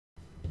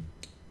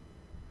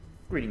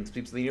Greetings,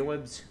 peeps of the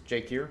interwebs.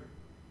 Jake here.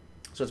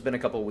 So it's been a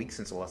couple of weeks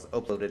since I last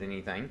uploaded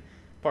anything,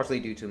 partially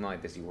due to my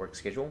busy work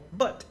schedule,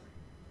 but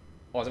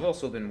I've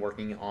also been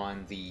working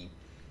on the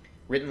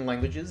written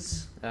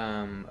languages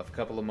of a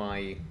couple of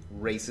my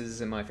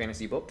races in my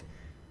fantasy book,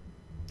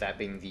 that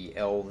being the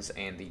Elves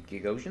and the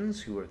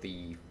Gagosians, who are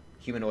the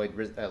humanoid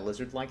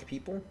lizard-like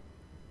people.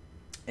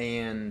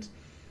 And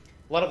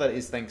a lot of that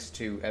is thanks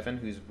to Evan,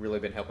 who's really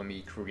been helping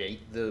me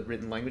create the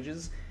written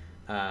languages.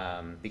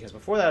 Because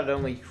before that, I'd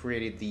only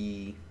created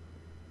the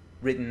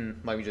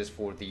written languages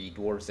for the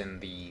dwarves and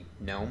the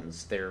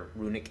gnomes, their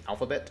runic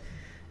alphabet,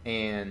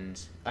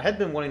 and I had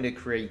been wanting to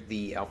create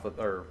the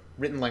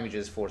written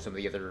languages for some of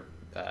the other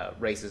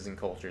races and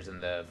cultures in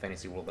the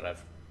fantasy world that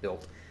I've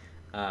built.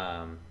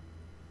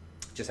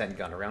 Just hadn't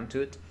gotten around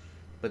to it.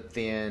 But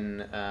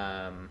then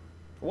a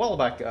while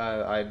back,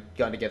 I'd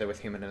gotten together with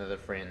him and another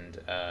friend,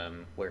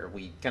 where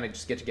we kind of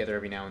just get together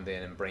every now and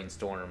then and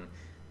brainstorm,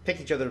 pick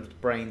each other's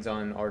brains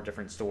on our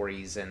different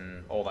stories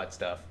and all that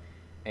stuff,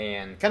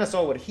 and kind of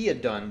saw what he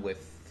had done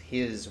with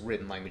his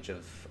written language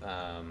of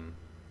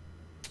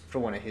for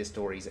one of his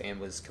stories, and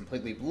was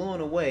completely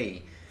blown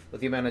away with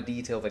the amount of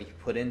detail that he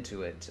put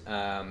into it.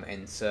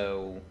 And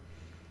so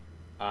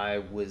I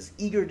was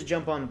eager to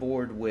jump on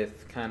board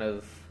with kind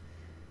of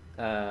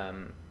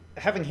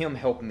having him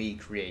help me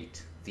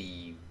create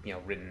the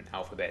written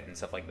alphabet and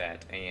stuff like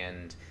that.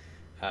 And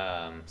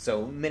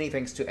so many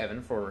thanks to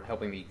Evan for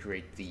helping me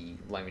create the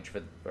language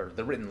or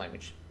the written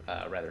language,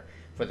 rather,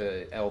 for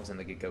the Elves and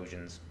the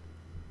Gagosians.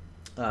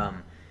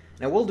 Now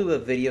we'll do a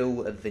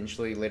video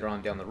eventually later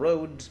on down the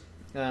road,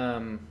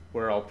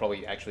 where I'll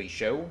probably actually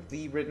show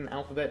the written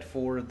alphabet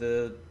for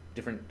the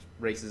different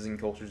races and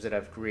cultures that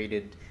I've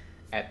created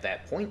at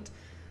that point.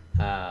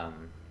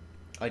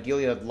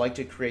 Ideally, I'd like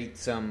to create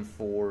some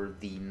for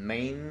the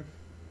main,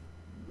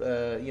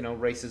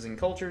 races and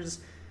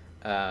cultures.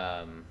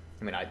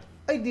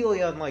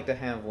 Ideally, I'd like to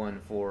have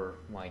one for,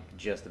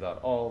 just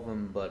about all of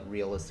them, but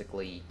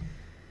realistically,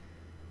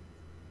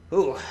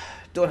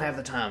 don't have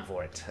the time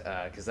for it,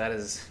 because that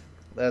is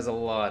a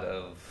lot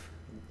of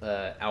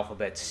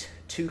alphabets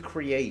to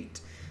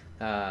create.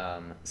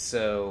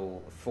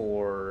 So,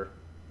 for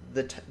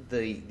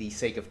the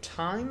sake of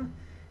time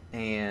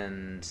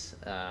and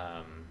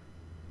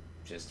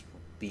just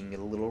being a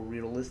little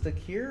realistic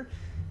here,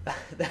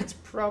 that's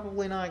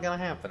probably not going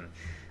to happen,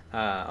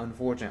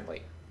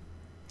 unfortunately.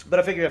 But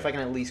I figure if I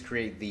can at least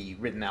create the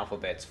written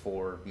alphabets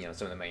for,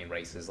 some of the main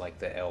races, like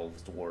the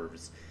elves,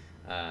 dwarves,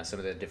 some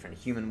of the different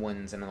human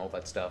ones, and all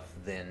that stuff,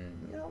 then,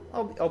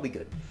 I'll be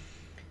good.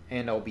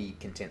 And I'll be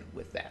content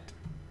with that.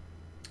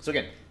 So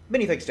again,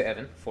 many thanks to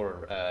Evan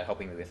for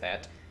helping me with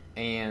that.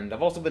 And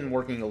I've also been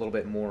working a little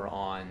bit more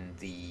on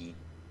the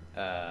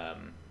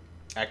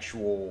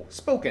actual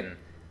spoken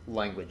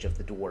language of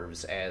the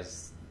dwarves,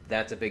 as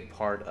that's a big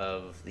part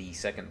of the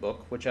second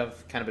book, which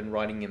I've kind of been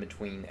writing in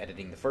between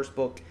editing the first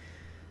book.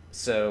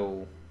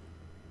 So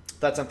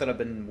that's something I've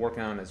been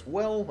working on as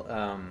well.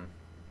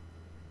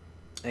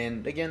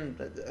 And again,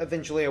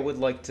 eventually I would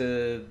like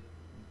to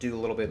do a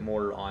little bit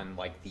more on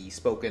the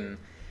spoken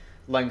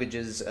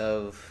languages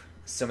of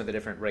some of the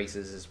different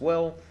races as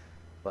well.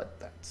 But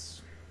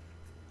that's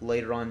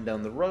later on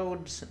down the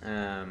road.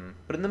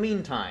 But in the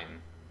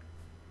meantime,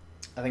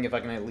 I think if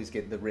I can at least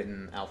get the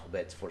written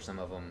alphabets for some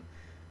of them,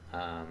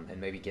 and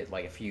maybe get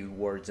a few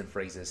words and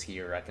phrases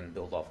here, I can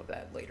build off of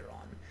that later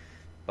on.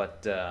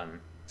 But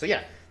so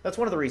yeah, that's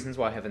one of the reasons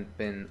why I haven't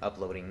been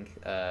uploading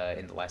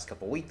in the last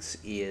couple weeks,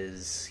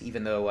 is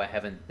even though I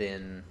haven't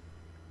been,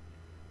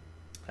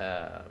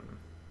 I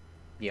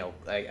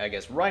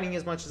guess, writing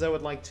as much as I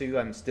would like to,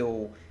 I'm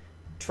still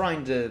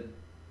trying to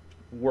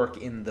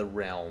work in the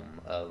realm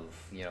of,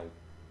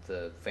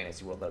 the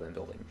fantasy world that I've been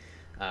building,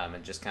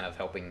 and just kind of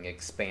helping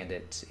expand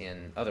it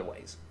in other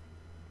ways.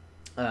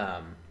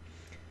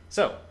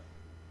 So,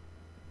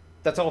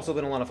 that's also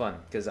been a lot of fun,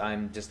 because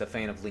I'm just a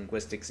fan of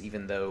linguistics,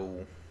 even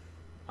though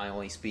I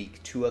only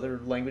speak 2 other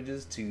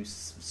languages to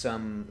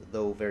some,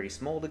 though very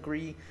small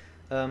degree,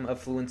 of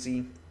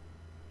fluency,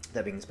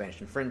 that being Spanish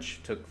and French.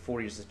 Took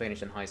 4 years of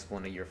Spanish in high school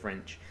and a year of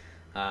French.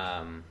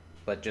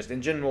 But just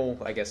in general,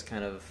 I guess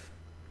kind of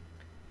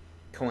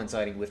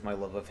coinciding with my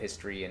love of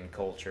history and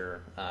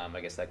culture,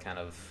 I guess that kind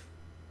of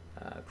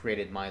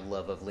created my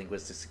love of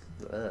linguistics,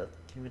 can't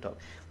even talk,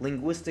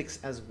 linguistics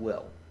as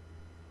well.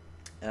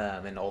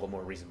 And all the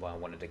more reason why I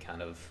wanted to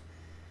kind of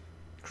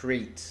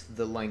create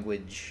the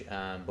language,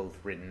 both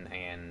written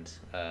and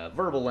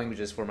verbal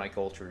languages for my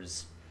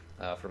cultures,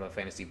 from a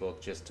fantasy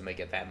book, just to make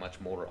it that much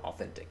more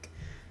authentic.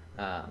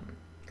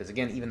 Because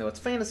again, even though it's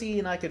fantasy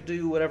and I could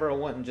do whatever I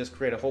want and just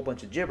create a whole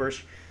bunch of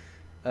gibberish,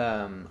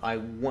 I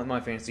want my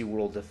fantasy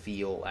world to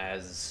feel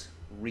as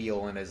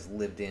real and as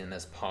lived in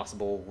as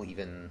possible,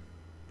 even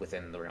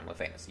within the realm of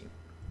fantasy,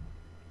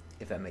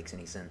 if that makes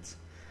any sense.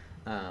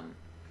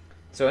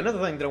 So another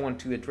thing that I want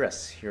to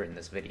address here in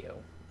this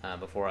video,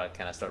 before I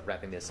kind of start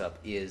wrapping this up,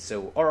 is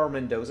so R.R.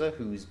 Mendoza,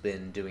 who's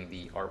been doing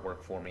the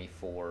artwork for me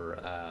for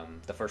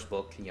the first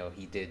book.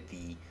 He did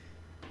the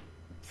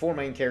 4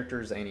 main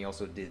characters, and he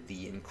also did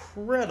the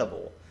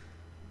incredible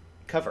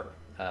cover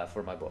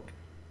for my book,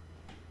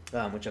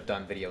 which I've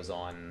done videos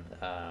on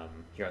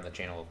here on the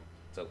channel.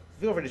 So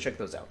feel free to check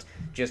those out,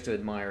 just to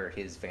admire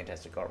his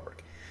fantastic artwork.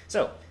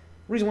 So,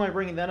 reason why I'm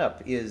bringing that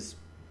up is,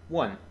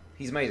 one,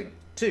 he's amazing.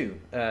 Two,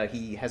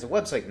 he has a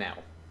website now.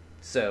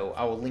 So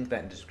I will link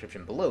that in the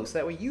description below, so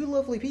that way you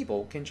lovely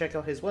people can check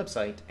out his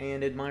website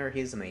and admire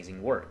his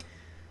amazing work.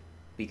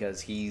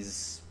 Because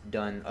he's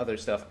done other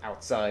stuff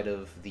outside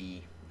of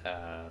the,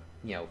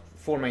 you know,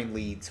 4 main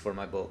leads for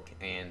my book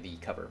and the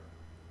cover.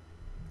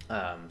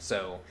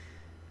 So,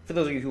 for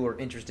those of you who are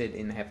interested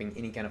in having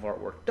any kind of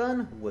artwork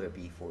done, whether it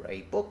be for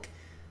a book,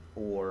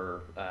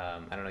 or, I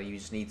don't know, you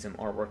just need some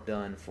artwork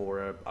done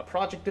for a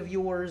project of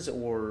yours,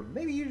 or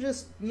maybe you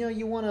just, you know,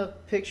 you want a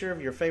picture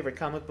of your favorite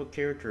comic book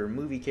character or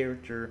movie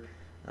character,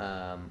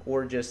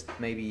 or just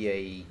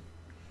maybe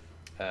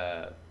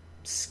a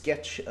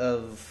sketch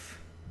of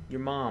your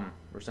mom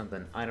or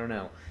something, I don't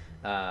know.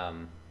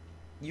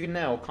 You can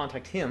now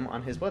contact him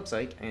on his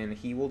website, and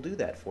he will do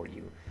that for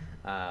you.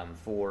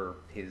 For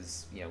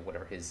his, you know,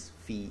 whatever his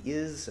fee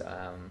is,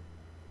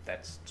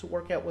 that's to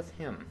work out with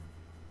him.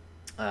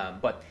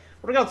 But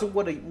regardless of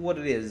what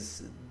it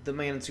is, the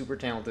man is super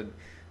talented,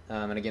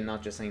 and again,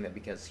 not just saying that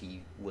because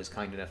he was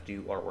kind enough to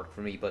do artwork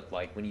for me, but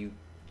like when you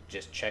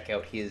just check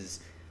out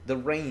the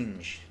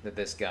range that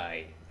this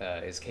guy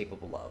is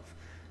capable of,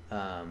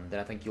 then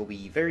I think you'll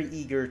be very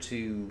eager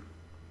to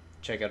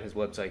check out his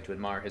website to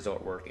admire his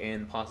artwork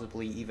and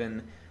possibly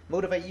even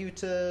motivate you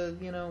to,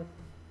 you know,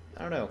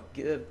 I don't know,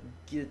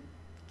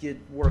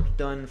 get work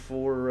done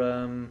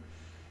for,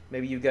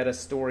 maybe you've got a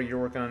story you're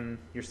working on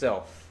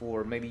yourself,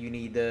 or maybe you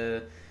need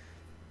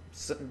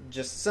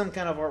just some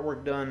kind of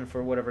artwork done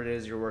for whatever it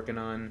is you're working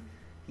on.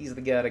 He's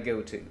the guy to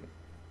go to.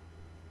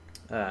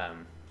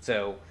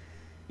 So,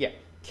 yeah,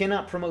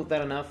 cannot promote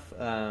that enough,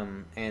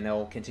 and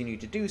I'll continue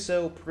to do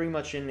so pretty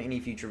much in any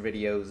future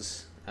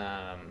videos.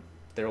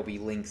 There will be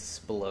links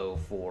below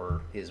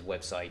for his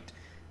website,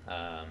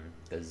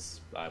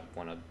 because I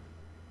want to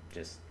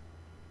just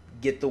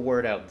get the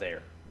word out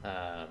there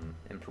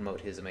and promote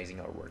his amazing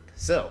artwork.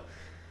 So,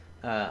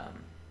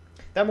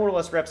 that more or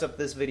less wraps up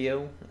this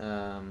video.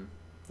 A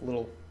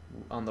little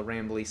on the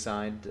rambly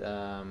side,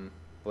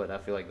 but I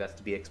feel like that's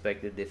to be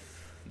expected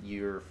if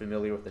you're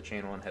familiar with the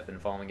channel and have been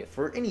following it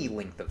for any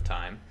length of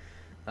time.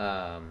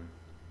 Can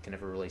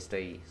never really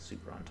stay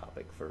super on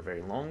topic for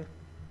very long.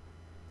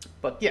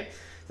 But yeah,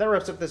 that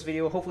wraps up this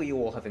video. Hopefully you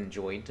all have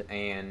enjoyed,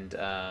 and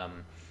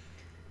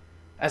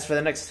as for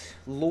the next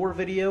lore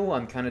video,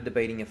 I'm kind of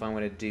debating if I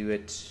want to do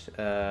it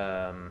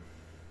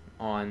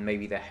on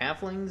maybe the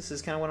halflings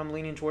is kind of what I'm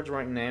leaning towards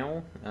right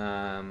now,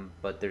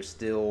 but there's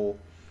still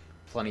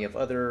plenty of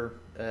other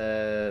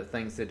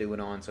things to do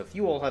it on, so if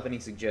you all have any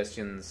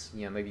suggestions,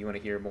 you know, maybe you want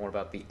to hear more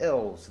about the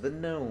elves, the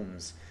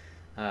gnomes,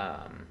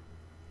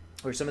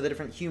 or some of the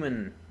different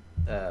human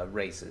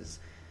races,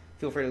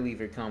 feel free to leave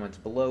your comments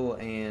below,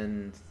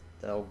 and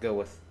I'll go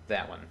with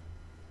that one.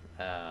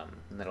 And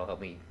that'll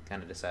help me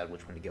kind of decide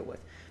which one to go with.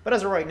 But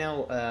as of right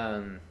now,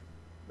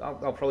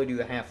 I'll probably do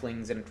the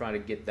halflings and try to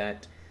get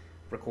that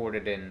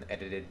recorded and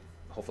edited,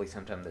 hopefully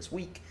sometime this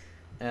week,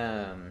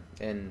 or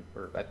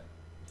at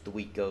the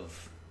week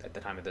of, at the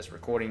time of this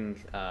recording.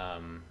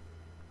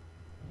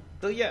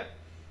 So yeah,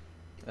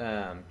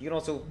 you can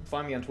also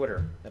find me on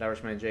Twitter at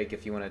IrishmanJake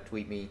if you want to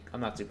tweet me.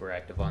 I'm not super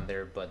active on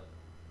there, but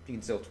you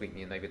can still tweet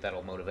me, and maybe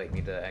that'll motivate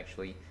me to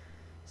actually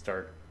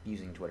start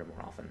using Twitter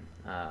more often.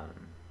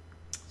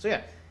 So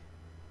yeah,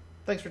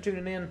 thanks for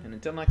tuning in, and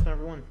until next time,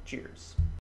 everyone, cheers.